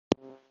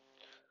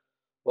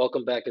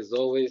Welcome back, as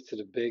always, to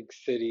the Big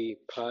City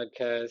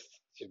Podcast.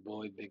 It's your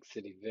boy, Big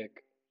City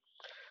Vic.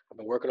 I've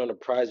been working on a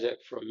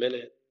project for a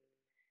minute,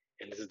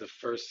 and this is the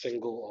first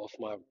single off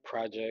my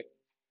project.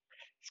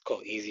 It's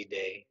called Easy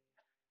Day.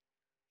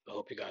 I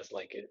hope you guys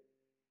like it.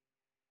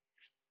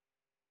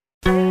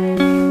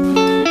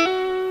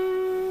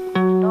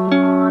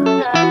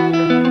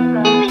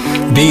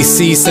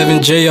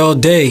 BC7J all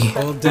day.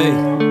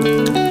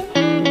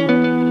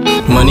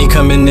 Money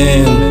coming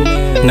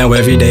in, now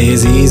every day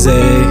is easy.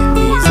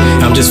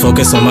 I'm just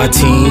focused on my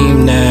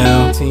team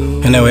now,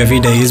 and now every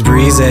day is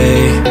breezy.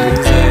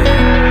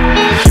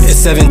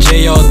 It's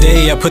 7J all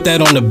day, I put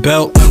that on the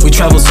belt. We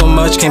travel so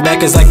much, came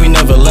back, it's like we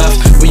never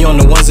left. We on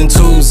the ones and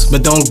twos,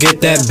 but don't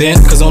get that bent,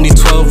 cause only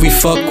 12 we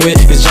fuck with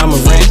is Ja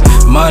Morant,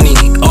 Money,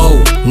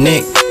 O,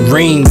 Nick,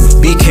 Reem,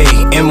 BK,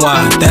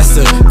 NY, that's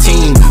the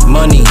team.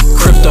 Money,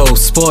 crypto,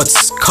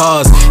 sports,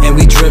 cars, and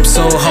we drip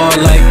so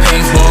hard like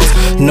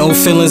paintballs. No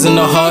feelings in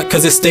the heart,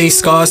 cause it stays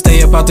scarred.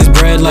 Stay up out this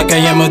bread like I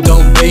am a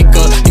dope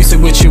baker. You say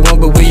what you want,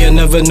 but we are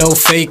never no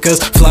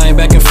fakers. Flying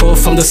back and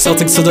forth from the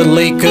Celtics to the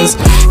Lakers.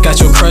 Got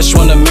your crush,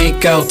 wanna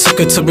make out. Took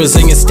her to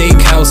Brazilian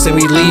steakhouse, and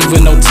we leave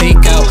with no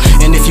takeout.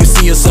 And if you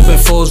see us up in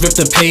fours, rip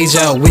the page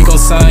out. We gon'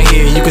 sign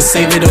here, you can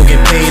save it or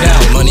get paid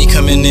out. Money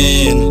coming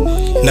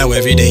in, now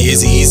every day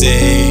is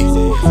easy.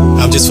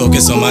 I'm just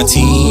focused on my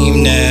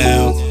team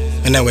now,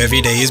 and now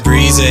every day is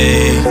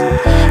breezy.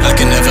 I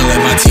can never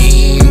let my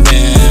team down.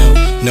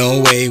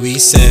 No way, we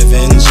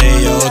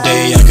 7J all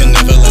day. I can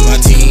never let my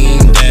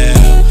team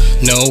down.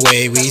 No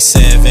way, we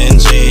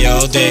 7J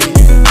all day.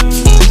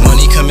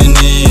 Money coming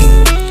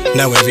in,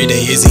 now every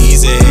day is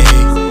easy.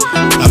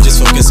 I'm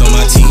just focused on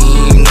my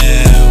team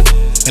now,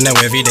 and now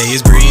every day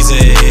is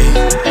breezy.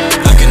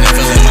 I can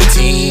never let my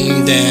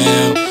team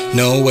down.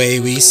 No way,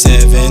 we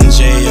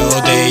 7J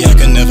all day. I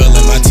can never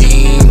let my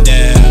team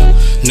down.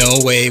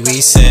 No way,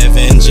 we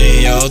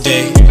 7J all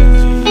day.